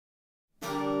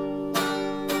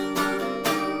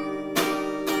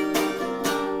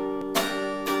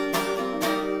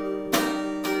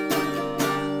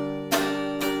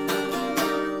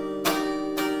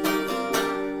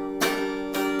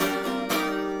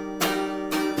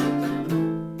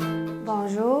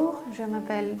Je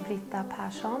m'appelle Britta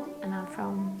Persson and I'm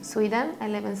from Sweden. I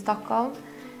live in Stockholm.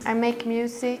 I make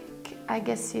music, I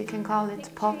guess you can call it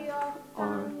pop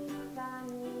or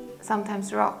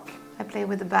sometimes rock. I play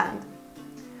with a band.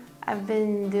 I've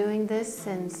been doing this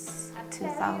since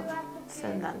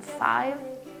 2005.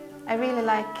 I really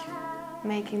like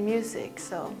making music,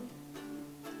 so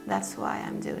that's why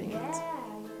I'm doing it.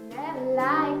 Never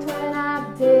liked when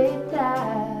I did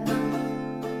that.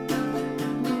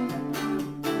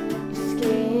 Your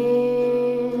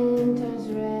skin turns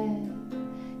red.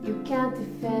 You can't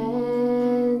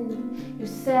defend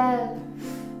yourself.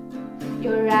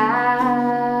 Your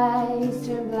eyes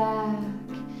turn black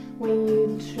when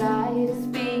you try to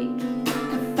speak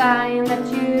and find that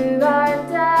you are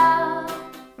down.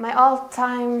 My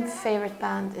all-time favorite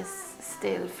band is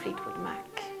still Fleetwood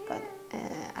Mac, but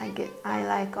I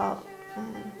like all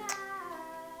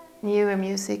newer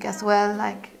music as well.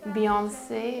 Like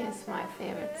Beyoncé is my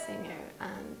favorite singer,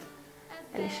 and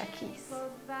Alicia Keys.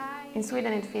 In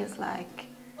Sweden it feels like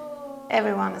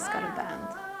everyone has got a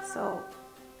band, so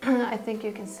I think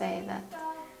you can say that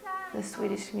the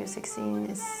Swedish music scene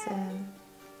is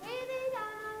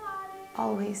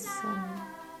always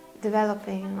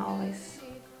developing and always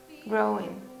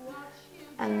growing,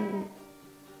 and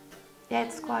yeah,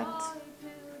 it's quite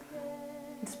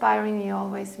inspiring. You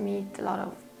always meet a lot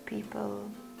of people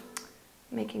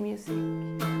making music.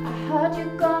 I heard you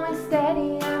going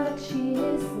steady and that she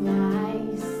is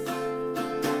nice.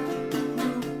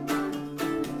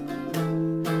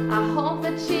 I hope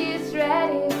that she is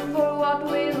ready for what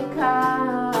will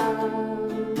come.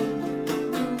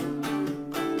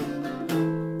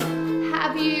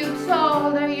 Have you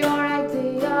told her your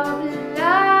idea of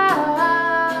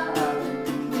love?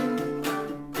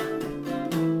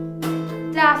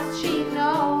 Does she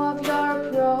know of your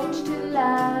approach to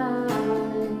life?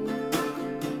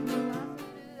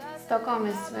 Stockholm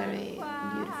is very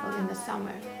beautiful in the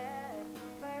summer.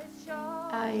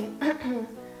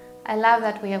 I love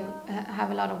that we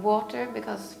have a lot of water,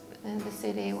 because in the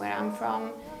city where I'm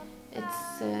from,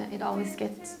 it always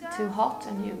gets too hot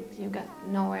and you got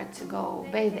nowhere to go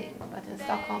bathing. But in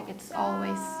Stockholm it's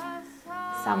always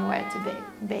somewhere to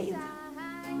bathe.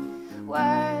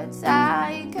 Words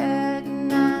I could